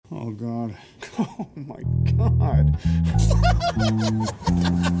Oh, God. Oh, my God.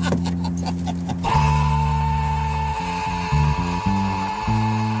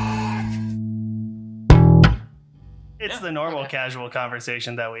 It's the normal casual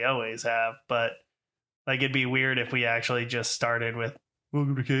conversation that we always have, but like it'd be weird if we actually just started with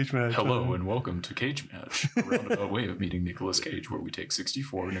welcome to Cage Match. Hello and welcome to Cage Match, a roundabout way of meeting Nicolas Cage, where we take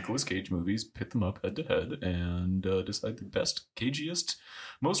 64 Nicolas Cage movies, pit them up head to head, and decide the best, cagiest,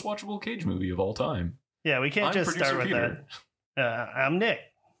 most watchable Cage movie of all time. Yeah, we can't just start with Peter. that. I'm Nick.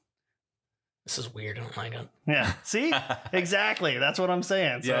 This is weird. I don't like it. Yeah, see? Exactly. That's what I'm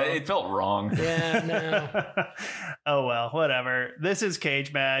saying. So. Yeah, it felt wrong. Yeah, no. Oh, well, whatever. This is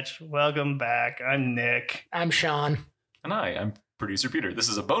Cage Match. Welcome back. I'm Nick. I'm Sean. And I'm producer Peter. This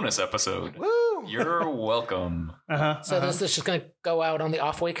is a bonus episode. Woo! You're welcome. So this is just going to go out on the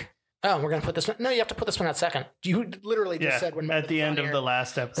off week? Oh, we're going to put this one. No, you have to put this one out second. You literally just said when at the end of the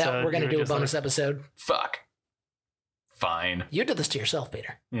last episode that we're going to do a bonus episode. Fuck. Fine. You did this to yourself,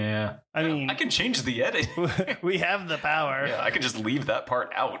 Peter. Yeah. I mean, I can change the edit. We have the power. Yeah, I can just leave that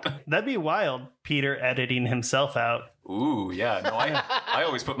part out. That'd be wild, Peter editing himself out. Ooh, yeah. No, I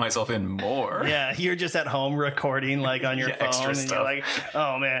always put myself in more. Yeah, you're just at home recording like on your phone extra and stuff. you're like,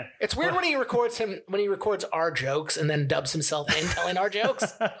 oh man. It's weird when he records our jokes and then dubs himself in telling our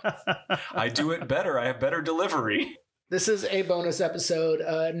jokes. I do it better. I have better delivery. This is a bonus episode.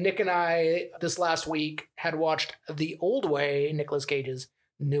 Nick and I, this last week, had watched The Old Way, Nicolas Cage's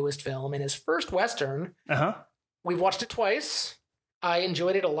newest film, and his first Western. Uh-huh. We've watched it twice. I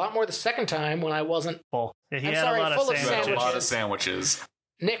enjoyed it a lot more the second time when I wasn't Full. Yeah, he I'm had sorry, a lot full of of sandwiches. You had a lot of sandwiches.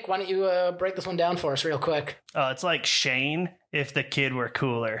 Nick, why don't you break this one down for us real quick? Oh, it's like Shane if the kid were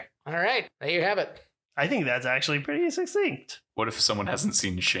cooler. All right, there you have it. I think that's actually pretty succinct. What if someone hasn't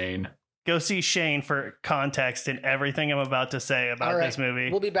seen Shane? Go see Shane for context in everything I'm about to say about All right, this movie.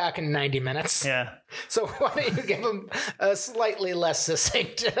 We'll be back in 90 minutes. Yeah. So why don't you give them a slightly less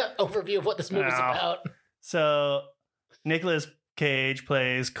succinct overview of what this movie's about? So Nicolas Cage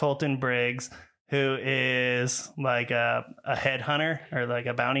plays Colton Briggs, who is like a headhunter or like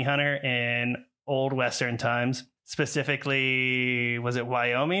a bounty hunter in old Western times. Specifically, was it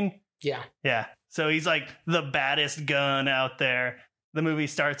Wyoming? Yeah. Yeah. So he's like the baddest gun out there. The movie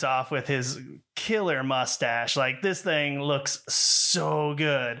starts off with his killer mustache. Like, this thing looks so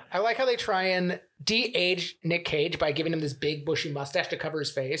good. I like how they try and de-age Nick Cage by giving him this big bushy mustache to cover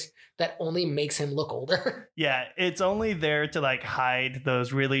his face that only makes him look older. Yeah, it's only there to like hide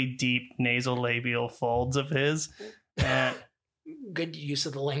those really deep nasal labial folds of his. Good use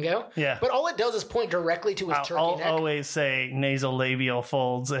of the lingo. Yeah. But all it does is point directly to his turkey I'll neck. always say nasal labial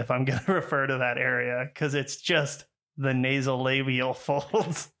folds if I'm going to refer to that area, because it's just the nasal labial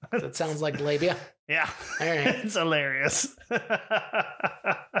folds. That sounds like labia. Yeah. All right. It's hilarious.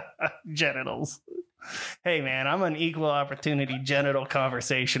 Genitals. Hey, man, I'm an equal opportunity genital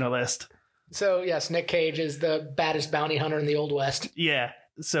conversationalist. So, yes, Nick Cage is the baddest bounty hunter in the Old West. Yeah.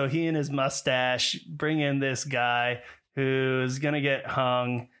 So he and his mustache bring in this guy who's going to get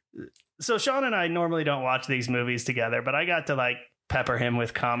hung. So Sean and I normally don't watch these movies together, but I got to like pepper him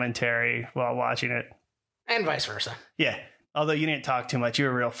with commentary while watching it. And vice versa. Yeah. Although you didn't talk too much. You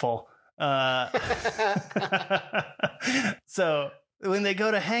were real full. So when they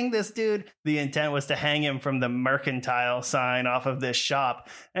go to hang this dude, the intent was to hang him from the mercantile sign off of this shop.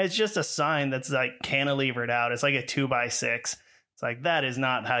 And it's just a sign that's like cantilevered out. It's like a 2x6. It's like, that is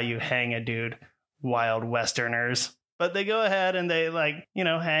not how you hang a dude, wild Westerners. But they go ahead and they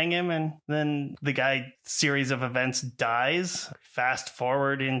hang him. And then the guy, series of events, dies. Fast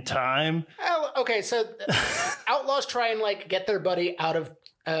forward in time. Oh, okay, so outlaws try and like get their buddy out of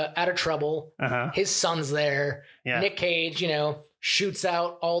trouble. Uh-huh. His son's there. Yeah. Nick Cage, shoots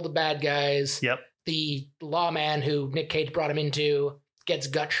out all the bad guys. Yep. The lawman who Nick Cage brought him into gets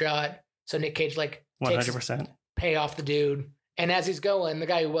gut shot. So Nick Cage 100%. Pay off the dude. And as he's going, the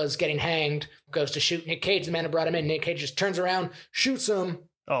guy who was getting hanged goes to shoot Nick Cage, the man who brought him in. Nick Cage just turns around, shoots him,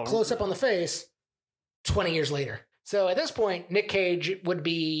 close up on the face, 20 years later. So at this point, Nick Cage would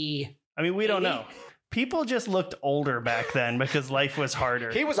be... I mean, we don't know. People just looked older back then because life was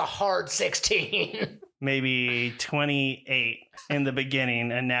harder. He was a hard 16. Maybe 28 in the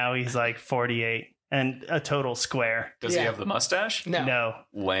beginning, and now he's like 48 and a total square. Does he have the mustache? No.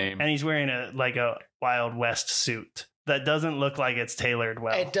 Lame. And he's wearing a Wild West suit that doesn't look like it's tailored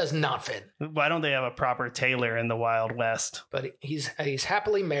well. It does not fit. Why don't they have a proper tailor in the Wild West? But he's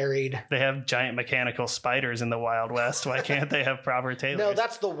happily married. They have giant mechanical spiders in the Wild West. Why can't they have proper tailors? No,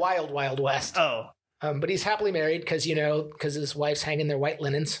 that's the Wild Wild West. Oh. But he's happily married because his wife's hanging their white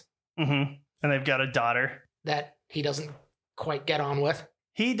linens. Mm-hmm. And they've got a daughter that he doesn't quite get on with.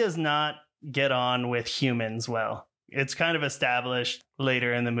 he does not get on with humans well. It's kind of established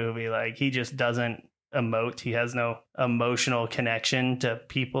later in the movie. Like, he just doesn't emote. He has no emotional connection to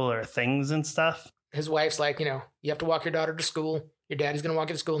people or things and stuff. His wife's like, you have to walk your daughter to school. Your daddy's going to walk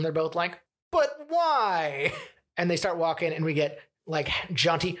you to school. And they're both like, but why? And they start walking and we get like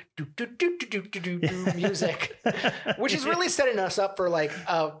jaunty music, which is really setting us up for like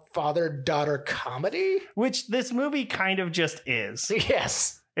a father-daughter comedy. Which this movie kind of just is.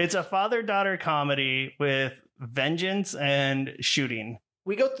 Yes. It's a father-daughter comedy with vengeance and shooting.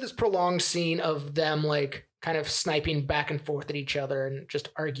 We go through this prolonged scene of them like kind of sniping back and forth at each other and just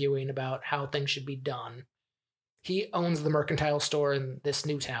arguing about how things should be done. He owns the mercantile store in this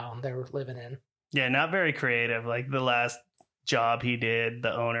new town they're living in. Yeah, not very creative. Like the last job he did,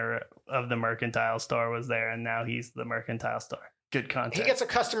 the owner of the mercantile store was there, and now he's the mercantile store. Good content. He gets a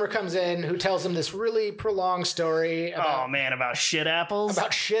customer comes in who tells him this really prolonged story about shit apples.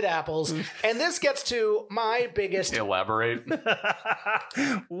 About shit apples. And this gets to my biggest... Elaborate.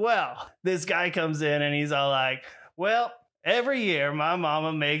 Well, this guy comes in and he's all like, well, every year my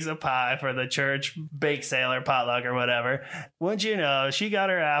mama makes a pie for the church bake sale or potluck or whatever. Wouldn't you know, she got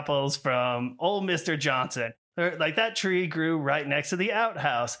her apples from old Mr. Johnson. Like, that tree grew right next to the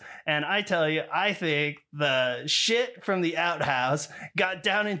outhouse. And I tell you, I think the shit from the outhouse got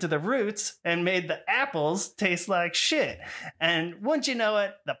down into the roots and made the apples taste like shit. And wouldn't you know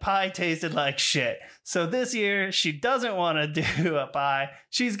it, the pie tasted like shit. So this year, she doesn't want to do a pie.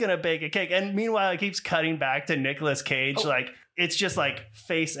 She's going to bake a cake. And meanwhile, it keeps cutting back to Nicolas Cage. Like, it's just like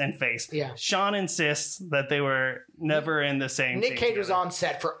face and face. Yeah. Sean insists that they were never in the same Nick Cage was on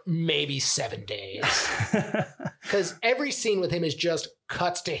set for maybe 7 days. Because every scene with him is just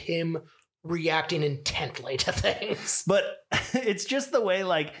cuts to him reacting intently to things. But it's just the way,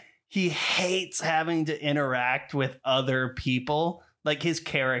 like, he hates having to interact with other people. Like, his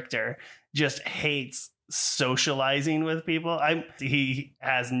character just hates socializing with people. He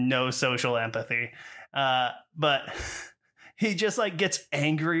has no social empathy. But... he just like gets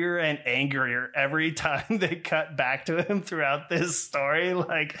angrier and angrier every time they cut back to him throughout this story.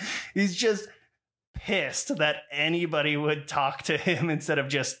 Like, he's just pissed that anybody would talk to him instead of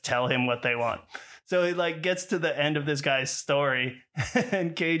just tell him what they want. So he like gets to the end of this guy's story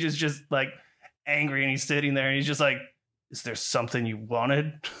and Cage is just like angry and he's sitting there and he's just like, is there something you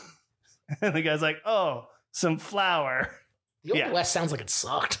wanted? And the guy's like, oh, some flour. The Old West sounds like it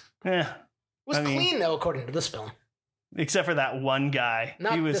sucked. Yeah. It was clean though, according to this film. Except for that one guy.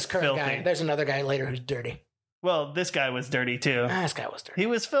 Not he was this current filthy. guy. There's another guy later who's dirty. Well, this guy was dirty too. This guy was dirty. He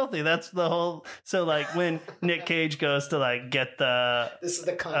was filthy. That's the whole... So like when Nick Cage goes to like get the... This is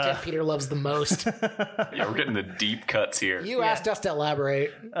the content Peter loves the most. Yeah, we're getting the deep cuts here. You asked us to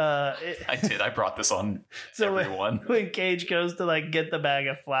elaborate. I did. I brought this on everyone. When Cage goes to like get the bag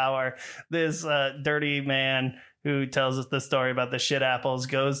of flour, this dirty man who tells us the story about the shit apples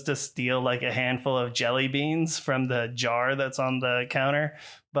goes to steal like a handful of jelly beans from the jar that's on the counter.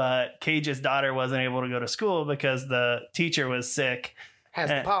 But Cage's daughter wasn't able to go to school because the teacher was sick. Has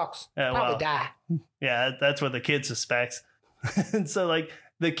the pox. Probably die. Yeah, that's what the kid suspects. And so like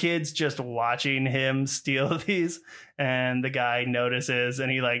the kid's just watching him steal these and the guy notices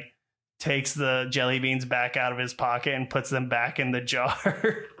and he like takes the jelly beans back out of his pocket and puts them back in the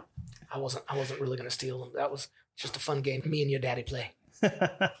jar. I wasn't really going to steal them. That was just a fun game me and your daddy play.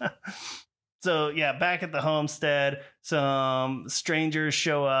 So, yeah, back at the homestead, some strangers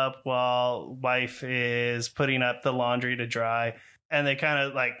show up while wife is putting up the laundry to dry. And they kind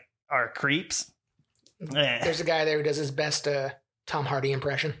of, like, are creeps. There's a guy there who does his best Tom Hardy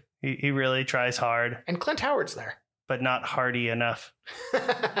impression. He really tries hard. And Clint Howard's there. But not hardy enough.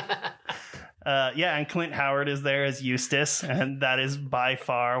 And Clint Howard is there as Eustace. And that is by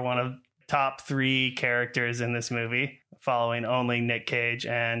far one of top 3 characters in this movie, following only Nick Cage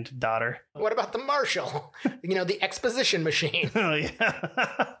and daughter. What about the marshal? The exposition machine. Oh,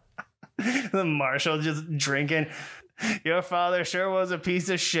 yeah. The marshal just drinking. Your father sure was a piece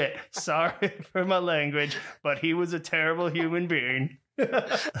of shit. Sorry for my language, but he was a terrible human being.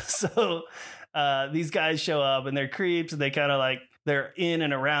 So these guys show up and they're creeps. And they kind of like, they're in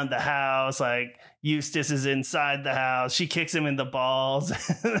and around the house. Like Eustace is inside the house. She kicks him in the balls.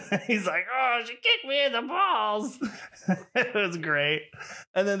 He's like, oh, she kicked me in the balls. It was great.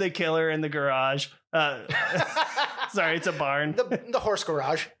 And then they kill her in the garage. Sorry, it's a barn. The horse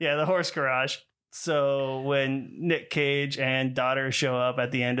garage. Yeah, the horse garage. So when Nick Cage and daughter show up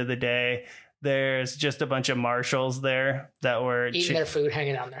at the end of the day, there's just a bunch of marshals there that were eating their food,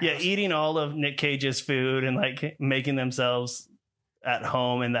 hanging out in their house. Yeah, eating all of Nick Cage's food and like making themselves at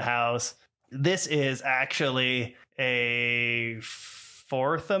home in the house. This is actually a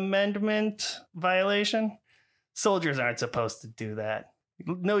Fourth Amendment violation. Soldiers aren't supposed to do that.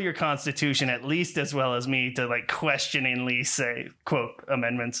 Know your Constitution at least as well as me to like questioningly say, quote,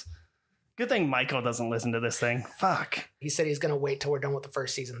 amendments. Good thing Michael doesn't listen to this thing. Fuck. He said he's going to wait till we're done with the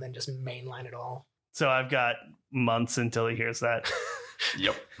first season, then just mainline it all. So I've got months until he hears that.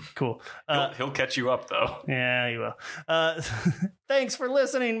 Yep. Cool. He'll catch you up, though. Yeah, he will. Thanks for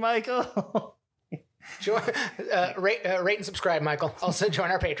listening, Michael. Rate and subscribe, Michael. Also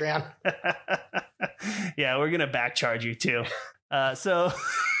join our Patreon. Yeah, we're going to backcharge you too. So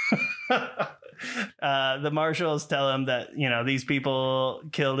the marshals tell him that, these people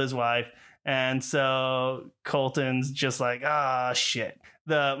killed his wife. And so Colton's just like, shit.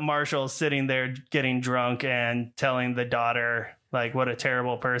 The marshal's sitting there getting drunk and telling the daughter like what a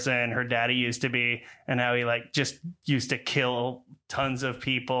terrible person her daddy used to be and how he like just used to kill tons of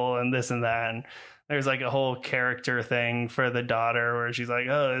people and this and that. And there's like a whole character thing for the daughter where she's like,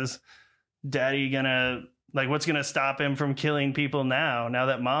 oh, is daddy gonna like, what's going to stop him from killing people now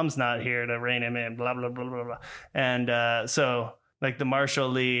that mom's not here to rein him in, blah, blah, blah, blah, blah. And so like the marshal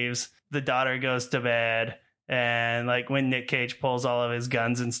leaves, the daughter goes to bed. And like when Nick Cage pulls all of his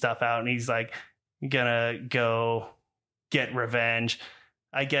guns and stuff out and he's like gonna go get revenge,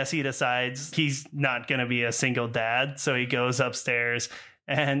 I guess he decides he's not gonna be a single dad. So he goes upstairs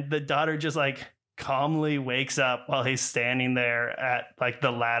and the daughter just like calmly wakes up while he's standing there at like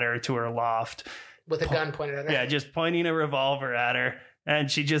the ladder to her loft. With a gun pointed at her. Yeah, just pointing a revolver at her.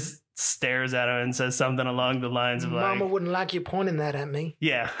 And she just stares at him and says something along the lines of like, Mama wouldn't like you pointing that at me.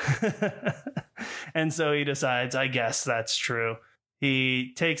 Yeah. And so he decides, I guess that's true.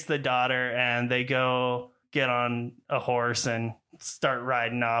 He takes the daughter and they go get on a horse and start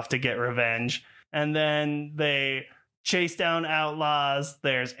riding off to get revenge. And then they chase down outlaws.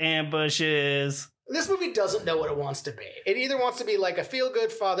 There's ambushes. This movie doesn't know what it wants to be. It either wants to be like a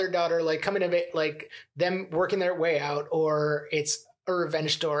feel-good father-daughter, like coming of it, like them working their way out, or it's a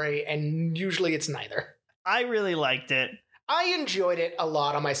revenge story, and usually it's neither. I really liked it. I enjoyed it a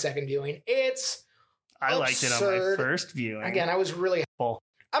lot on my second viewing. I liked it on my first viewing. Again, I was really full.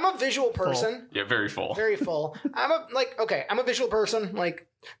 I'm a visual person. Full. Yeah, very full. Very full. I'm a visual person. Like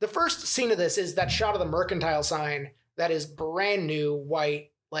the first scene of this is that shot of the mercantile sign that is brand new,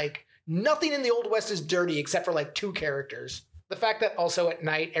 white, like nothing in the Old West is dirty except for like two characters. The fact that also at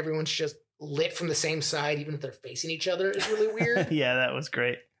night everyone's just lit from the same side, even if they're facing each other, is really weird. Yeah, that was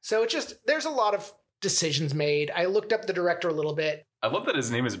great. So there's a lot of decisions made. I looked up the director a little bit. I love that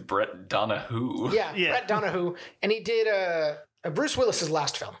his name is Brett Donahue. Yeah. Brett Donahue. And he did Bruce Willis's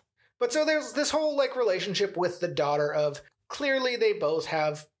last film. But so there's this whole like relationship with the daughter of clearly they both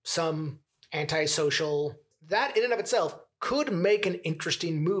have some antisocial. That in and of itself could make an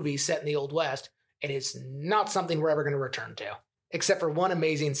interesting movie set in the Old West. It is not something we're ever going to return to. Except for one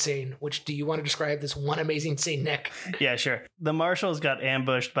amazing scene, which do you want to describe this one amazing scene, Nick? Yeah, sure. The marshals got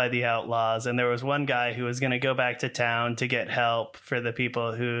ambushed by the outlaws, and there was one guy who was going to go back to town to get help for the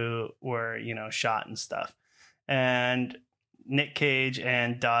people who were, shot and stuff. And Nick Cage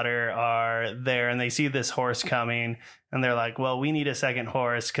and daughter are there, and they see this horse coming, and they're like, well, we need a second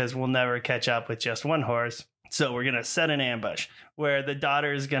horse because we'll never catch up with just one horse. So we're going to set an ambush where the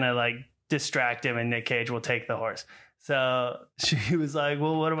daughter is going to like distract him and Nick Cage will take the horse. So she was like,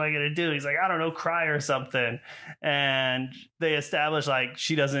 well, what am I going to do? He's like, I don't know, cry or something. And they establish like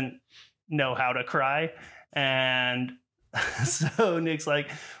she doesn't know how to cry. And so Nick's like,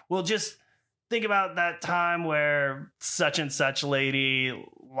 well, just think about that time where such and such lady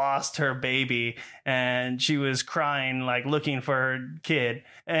lost her baby and she was crying, like looking for her kid.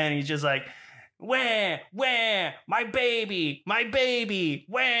 And he's just like, where, my baby,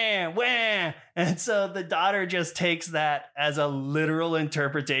 where. And so the daughter just takes that as a literal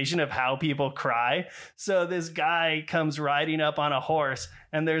interpretation of how people cry. So this guy comes riding up on a horse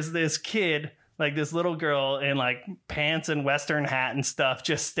and there's this kid, like this little girl in like pants and Western hat and stuff,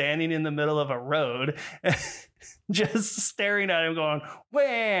 just standing in the middle of a road, just staring at him going,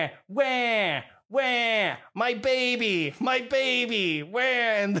 where, my baby,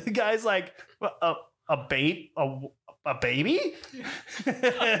 where? And the guy's like, a baby? And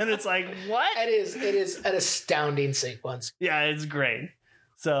it's like, what? It is an astounding sequence. Yeah, it's great.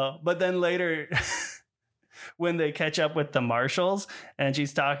 So, but then later, when they catch up with the marshals and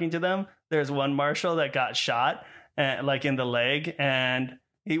she's talking to them, there's one marshal that got shot, like in the leg, and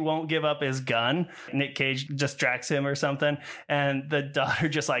he won't give up his gun. Nick Cage distracts him or something, and the daughter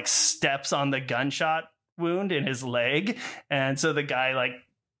just like steps on the gunshot wound in his leg, and so the guy like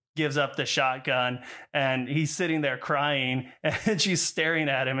gives up the shotgun, and he's sitting there crying, and she's staring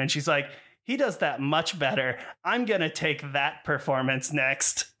at him, and she's like, he does that much better. I'm going to take that performance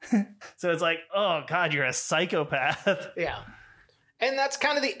next. So it's like, oh, God, you're a psychopath. Yeah. And that's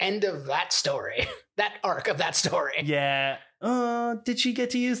kind of the end of that story, that arc of that story. Yeah. Did she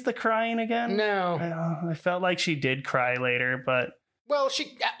get to use the crying again? No. I felt like she did cry later, but... Well,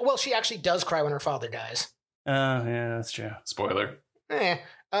 she actually does cry when her father dies. Yeah, that's true. Spoiler.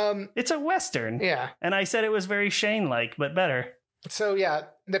 It's a Western. Yeah. And I said it was very Shane-like, but better. So, yeah,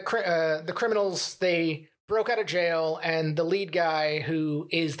 the criminals, they broke out of jail, and the lead guy, who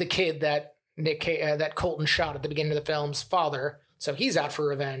is the kid that that Colton shot at the beginning of the film's father, so he's out for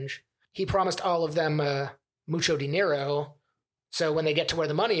revenge. He promised all of them mucho dinero, so when they get to where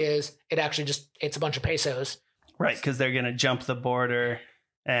the money is, it's a bunch of pesos. Right, because they're going to jump the border,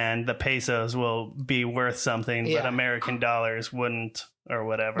 and the pesos will be worth something, but American dollars wouldn't, or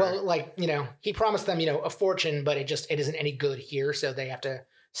whatever. Well, like, he promised them, a fortune, but it isn't any good here, so they have to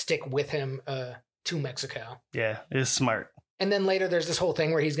stick with him to Mexico. Yeah, it's smart. And then later there's this whole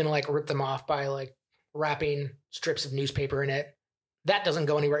thing where he's going to, like, rip them off by, like, wrapping strips of newspaper in it. That doesn't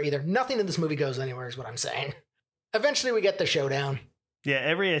go anywhere either. Nothing in this movie goes anywhere is what I'm saying. Eventually we get the showdown. Yeah,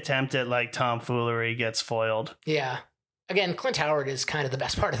 every attempt at, like, tomfoolery gets foiled. Yeah. Again, Clint Howard is kind of the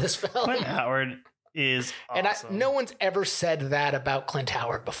best part of this film. Clint Howard is awesome. And no one's ever said that about Clint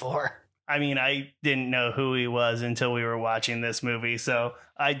Howard before. I mean, I didn't know who he was until we were watching this movie, so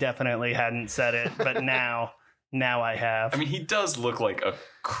I definitely hadn't said it, but now I have. I mean, he does look like a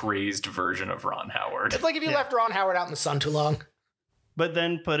crazed version of Ron Howard. It's like if you left Ron Howard out in the sun too long. But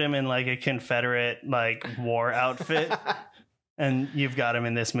then put him in, like, a Confederate, like, war outfit. And you've got him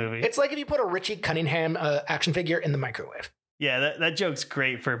in this movie. It's like if you put a Richie Cunningham action figure in the microwave. Yeah, that joke's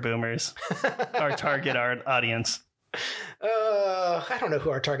great for boomers, our target audience. I don't know who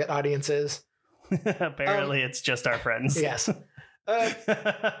our target audience is. Apparently, it's just our friends. Yes,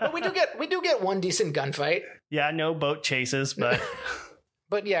 but we do get one decent gunfight. Yeah, no boat chases, but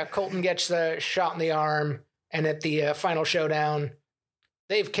but yeah, Colton gets shot in the arm, and at the final showdown,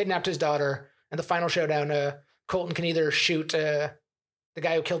 they've kidnapped his daughter. And the final showdown, Colton can either shoot the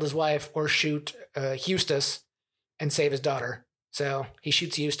guy who killed his wife or shoot Eustace and save his daughter. So he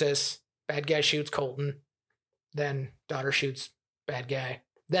shoots Eustace, bad guy shoots Colton, then daughter shoots bad guy.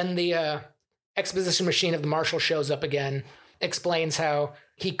 Then the exposition machine of the marshal shows up again, explains how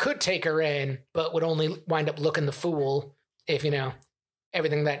he could take her in, but would only wind up looking the fool if,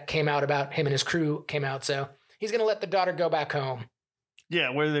 everything that came out about him and his crew came out. So he's going to let the daughter go back home.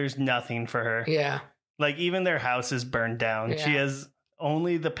 Yeah, where there's nothing for her. Yeah. Like, even their house is burned down. Yeah. She has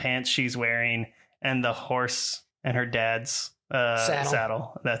only the pants she's wearing and the horse and her dad's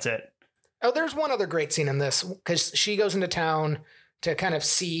saddle. That's it. Oh, there's one other great scene in this, because she goes into town to kind of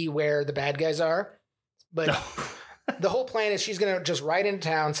see where the bad guys are. But the whole plan is she's going to just ride into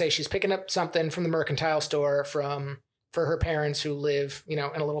town, say she's picking up something from the mercantile store for her parents who live, in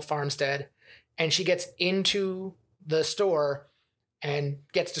a little farmstead. And she gets into the store and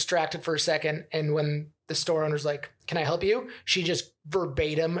gets distracted for a second. And when the store owner's like, "Can I help you?" she just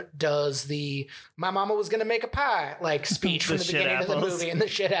verbatim does the "my mama was going to make a pie" like speech from the beginning of the movie, and the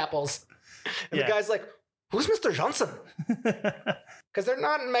shit apples. And the guy's like, "Who's Mr. Johnson?" Because they're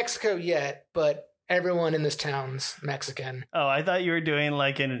not in Mexico yet, but everyone in this town's Mexican. Oh, I thought you were doing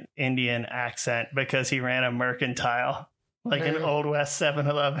like an Indian accent because he ran a mercantile. Like an Old West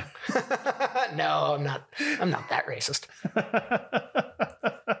 7-Eleven. No, I'm not that racist.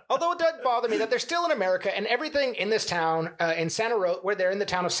 Although it does bother me that they're still in America and everything in this town, in Santa Rosa, where they're in the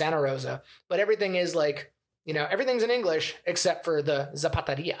town of Santa Rosa, but everything is like, everything's in English except for the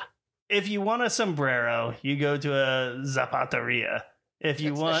zapateria. If you want a sombrero, you go to a zapateria. If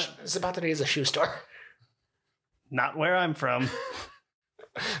you zapateria is a shoe store. Not where I'm from.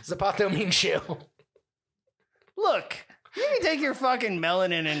 Zapato means shoe. Look. You can take your fucking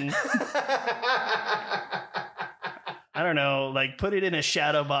melanin and, I don't know, like put it in a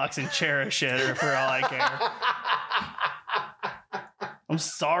shadow box and cherish it, or for all I care. I'm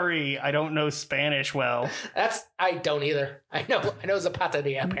sorry, I don't know Spanish well. I don't either. I know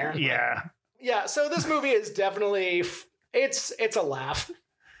zapateria apparently. Yeah. Yeah, so this movie is definitely, it's a laugh.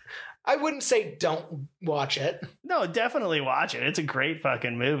 I wouldn't say don't watch it. No, definitely watch it. It's a great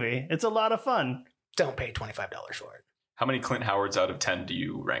fucking movie. It's a lot of fun. Don't pay $25 for it. How many Clint Howards out of 10 do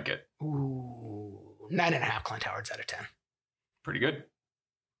you rank it? Ooh, 9.5 Clint Howards out of 10. Pretty good.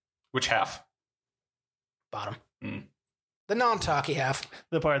 Which half? Bottom. The non-talky half.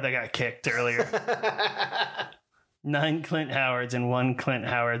 The part that got kicked earlier. 9 Clint Howards and 1 Clint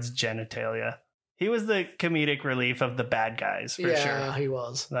Howard's genitalia. He was the comedic relief of the bad guys, for sure. Yeah, he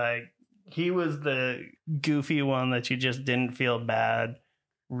was. Like, he was the goofy one that you just didn't feel bad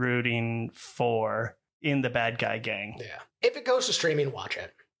rooting for in the bad guy gang. Yeah. If it goes to streaming, watch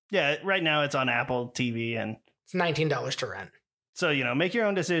it. Yeah, right now it's on Apple TV and it's $19 to rent. So, make your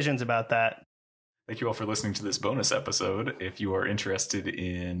own decisions about that. Thank you all for listening to this bonus episode. If you are interested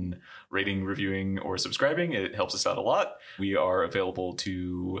in rating, reviewing, or subscribing, it helps us out a lot. We are available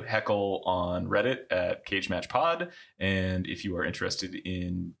to heckle on Reddit at Cage Match Pod. And if you are interested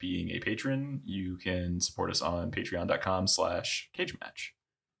in being a patron, you can support us on patreon.com/cagematch.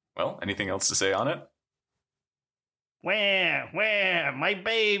 Well, anything else to say on it? Where, my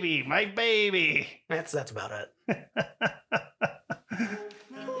baby. That's about it.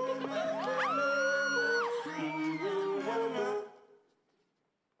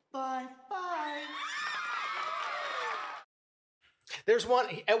 Bye. There's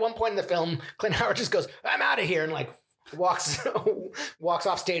at one point in the film, Clint Howard just goes, "I'm out of here," and walks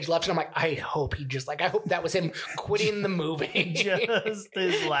off stage left. And I'm like, I hope that was him quitting the movie. Just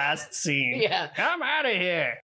his last scene. Yeah. I'm out of here.